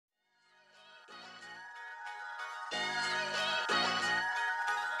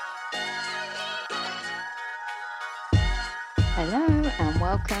Hello and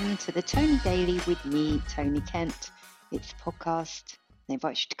welcome to the Tony Daily with me, Tony Kent. It's a podcast. I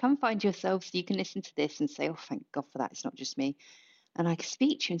invite you to come find yourself so you can listen to this and say, oh, thank God for that. It's not just me. And I can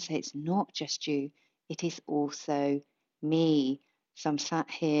speak to you and say, it's not just you. It is also me. So I'm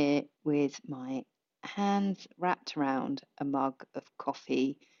sat here with my hands wrapped around a mug of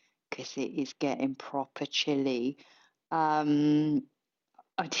coffee because it is getting proper chilly. I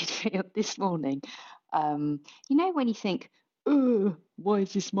did feel this morning. When you think, oh, why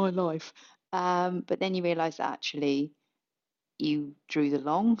is this my life? But then you realise that actually you drew the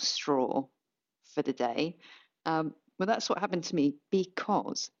long straw for the day. Well, that's what happened to me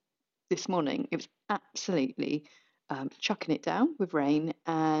because this morning it was absolutely chucking it down with rain,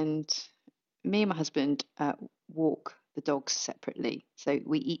 and me and my husband walk the dogs separately. So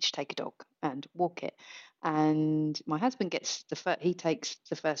we each take a dog and walk it. And my husband gets he takes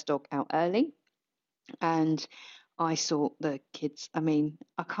the first dog out early, and I saw the kids. I mean,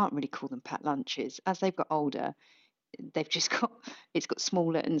 I can't really call them packed lunches. As they've got older, they've just got it's got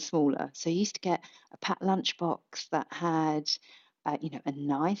smaller and smaller. So you used to get a packed lunch box that had, a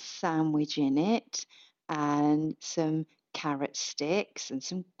nice sandwich in it and some carrot sticks and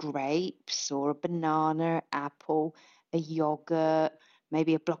some grapes or a banana, apple, a yogurt,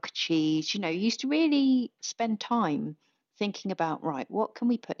 maybe a block of cheese. You used to really spend time thinking about, right, what can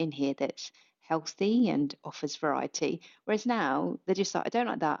we put in here that's healthy and offers variety? Whereas now they're just like, I don't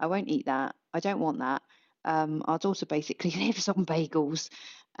like that. I won't eat that. I don't want that. Our daughter basically lives on bagels,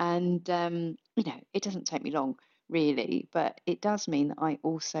 and it doesn't take me long really, but it does mean that I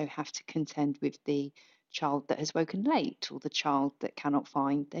also have to contend with the child that has woken late, or the child that cannot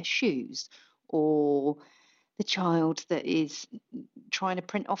find their shoes, or the child that is trying to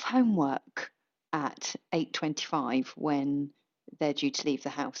print off homework at 8:25 when they're due to leave the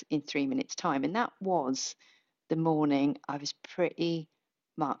house in 3 minutes' time. And that was the morning I was pretty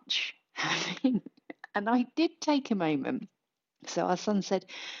much having. And I did take a moment. So our son said,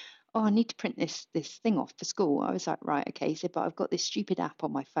 oh, I need to print this thing off for school. I was like, right, okay. He said, but I've got this stupid app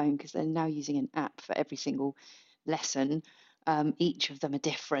on my phone because they're now using an app for every single lesson. Each of them are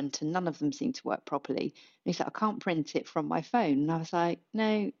different and none of them seem to work properly. And he said, I can't print it from my phone. And I was like,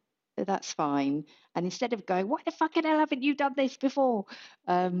 no, that's fine. And instead of going, why the fucking hell haven't you done this before?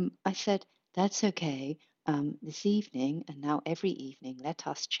 I said, that's okay. This evening and now every evening, let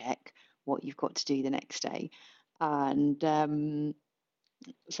us check what you've got to do the next day. And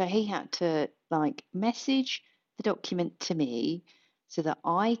so he had to message the document to me so that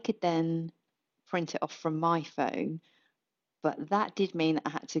I could then print it off from my phone. But that did mean that I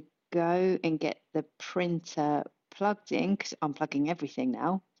had to go and get the printer plugged in because I'm plugging everything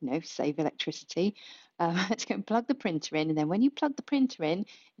now, save electricity. I had to go and plug the printer in. And then when you plug the printer in, it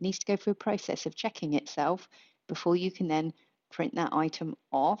needs to go through a process of checking itself before you can then print that item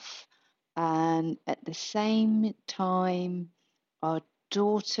off. And at the same time, our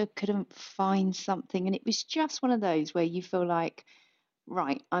daughter couldn't find something. And it was just one of those where you feel like,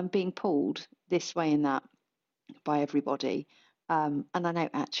 right, I'm being pulled this way and that by everybody. And I know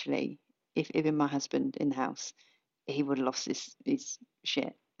actually, if even my husband in the house, he would have lost his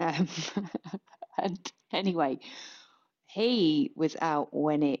shit. And anyway, he was out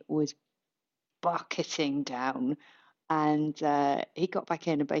when it was bucketing down, and he got back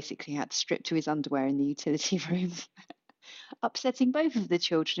in and basically had to strip to his underwear in the utility room, upsetting both of the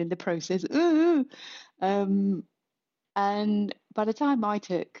children in the process. Um, and by the time I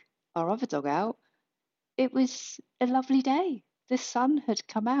took our other dog out, it was a lovely day. The sun had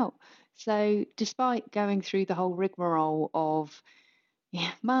come out. So, despite going through the whole rigmarole of,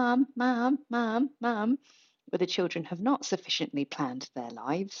 yeah, mum, where the children have not sufficiently planned their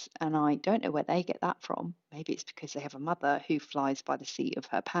lives, and I don't know where they get that from. Maybe it's because they have a mother who flies by the seat of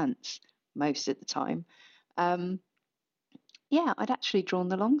her pants most of the time. Um, yeah, I'd actually drawn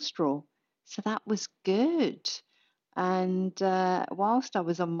the long straw. So that was good. And whilst I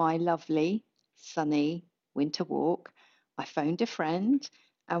was on my lovely, sunny winter walk, I phoned a friend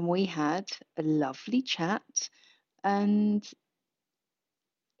and we had a lovely chat. And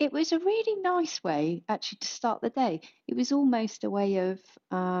it was a really nice way, actually, to start the day. It was almost a way of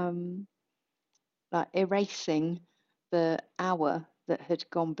um, erasing the hour that had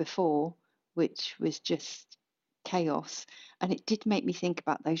gone before, which was just chaos. And it did make me think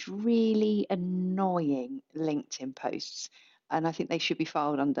about those really annoying LinkedIn posts. And I think they should be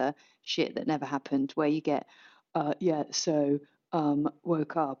filed under shit that never happened, where you get,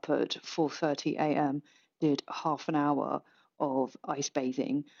 woke up at 4:30 a.m., did half an hour of ice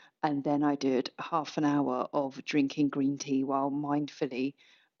bathing, and then I did half an hour of drinking green tea while mindfully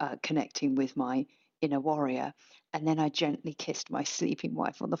connecting with my inner warrior. And then I gently kissed my sleeping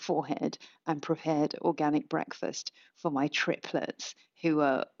wife on the forehead and prepared organic breakfast for my triplets, who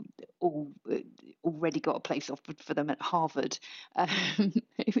are all already got a place offered for them at Harvard. Um,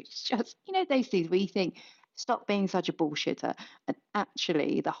 it was just, those things where you think, stop being such a bullshitter. And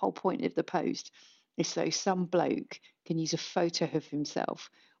actually, the whole point of the post is so some bloke can use a photo of himself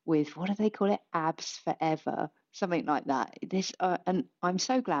with, what do they call it? Abs forever, something like that. And I'm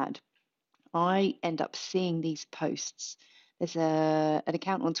so glad I end up seeing these posts. There's an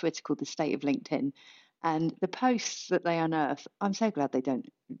account on Twitter called The State of LinkedIn, and the posts that they unearth, I'm so glad they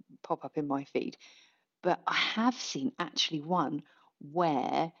don't pop up in my feed. But I have seen actually one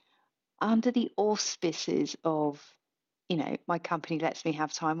where, under the auspices of, my company lets me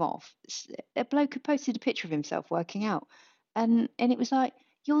have time off, a bloke had posted a picture of himself working out. And it was like,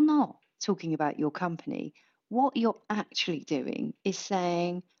 you're not talking about your company. What you're actually doing is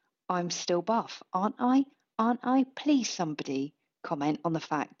saying, I'm still buff, aren't I? Aren't I? Please, somebody comment on the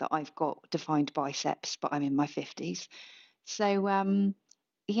fact that I've got defined biceps, but I'm in my 50s. So,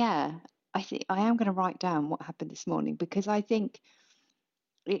 yeah, I think I am going to write down what happened this morning, because I think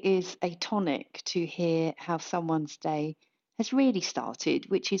it is a tonic to hear how someone's day has really started,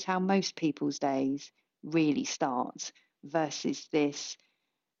 which is how most people's days really start, versus this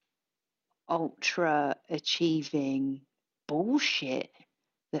ultra achieving bullshit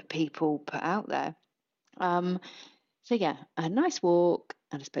that people put out there. Um, so yeah, a nice walk,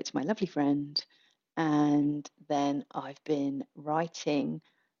 and I spoke to my lovely friend, and then I've been writing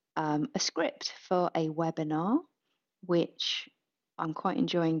a script for a webinar, which I'm quite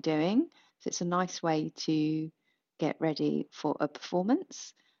enjoying doing. So it's a nice way to get ready for a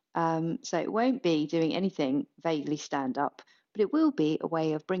performance. So it won't be doing anything vaguely stand up, but it will be a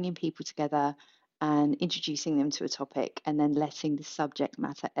way of bringing people together and introducing them to a topic, and then letting the subject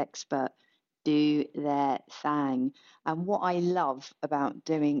matter expert do their thing. And what I love about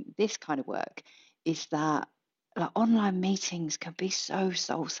doing this kind of work is that, like, online meetings can be so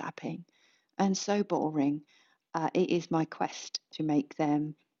soul sapping and so boring. It is my quest to make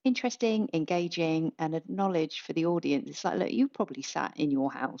them interesting, engaging, and acknowledge for the audience. It's like, look, you probably sat in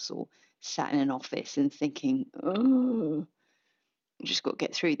your house or sat in an office and thinking, oh, I just got to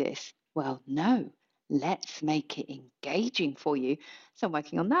get through this. Well, no, let's make it engaging for you. So I'm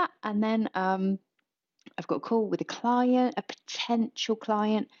working on that. And then I've got a call with a client, a potential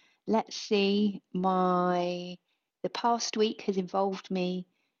client. Let's see, the past week has involved me.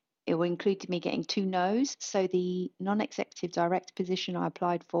 It will include me getting 2 no's. So the non-executive director position I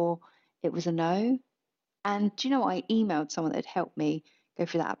applied for, it was a no. And do you know what? I emailed someone that had helped me go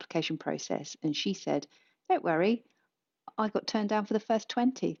through that application process, and she said, don't worry, I got turned down for the first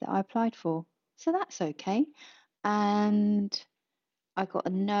 20 that I applied for. So that's okay. And I got a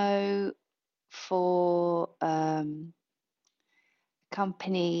no for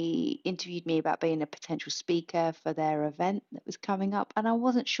company interviewed me about being a potential speaker for their event that was coming up, and I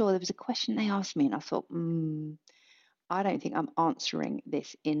wasn't sure. There was a question they asked me, and I thought, I don't think I'm answering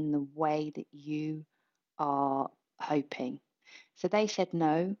this in the way that you are hoping. So they said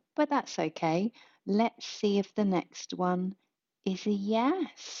no, but that's okay. Let's see if the next one is a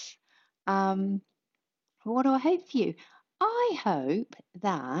yes. What do I hope for you? I hope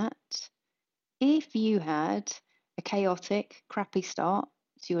that if you had a chaotic, crappy start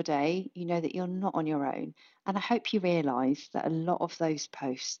to your day, you know that you're not on your own. And I hope you realize that a lot of those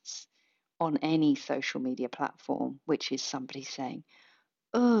posts on any social media platform, which is somebody saying,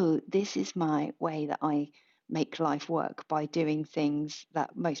 oh, this is my way that I make life work by doing things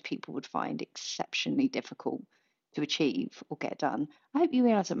that most people would find exceptionally difficult to achieve or get done. I hope you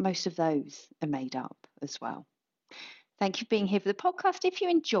realize that most of those are made up as well. Thank you for being here for the podcast. If you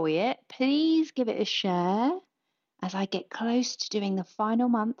enjoy it, please give it a share. As I get close to doing the final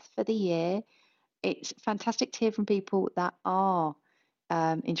month for the year, it's fantastic to hear from people that are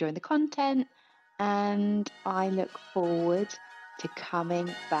enjoying the content, and I look forward to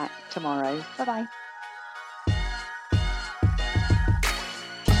coming back tomorrow. Bye bye.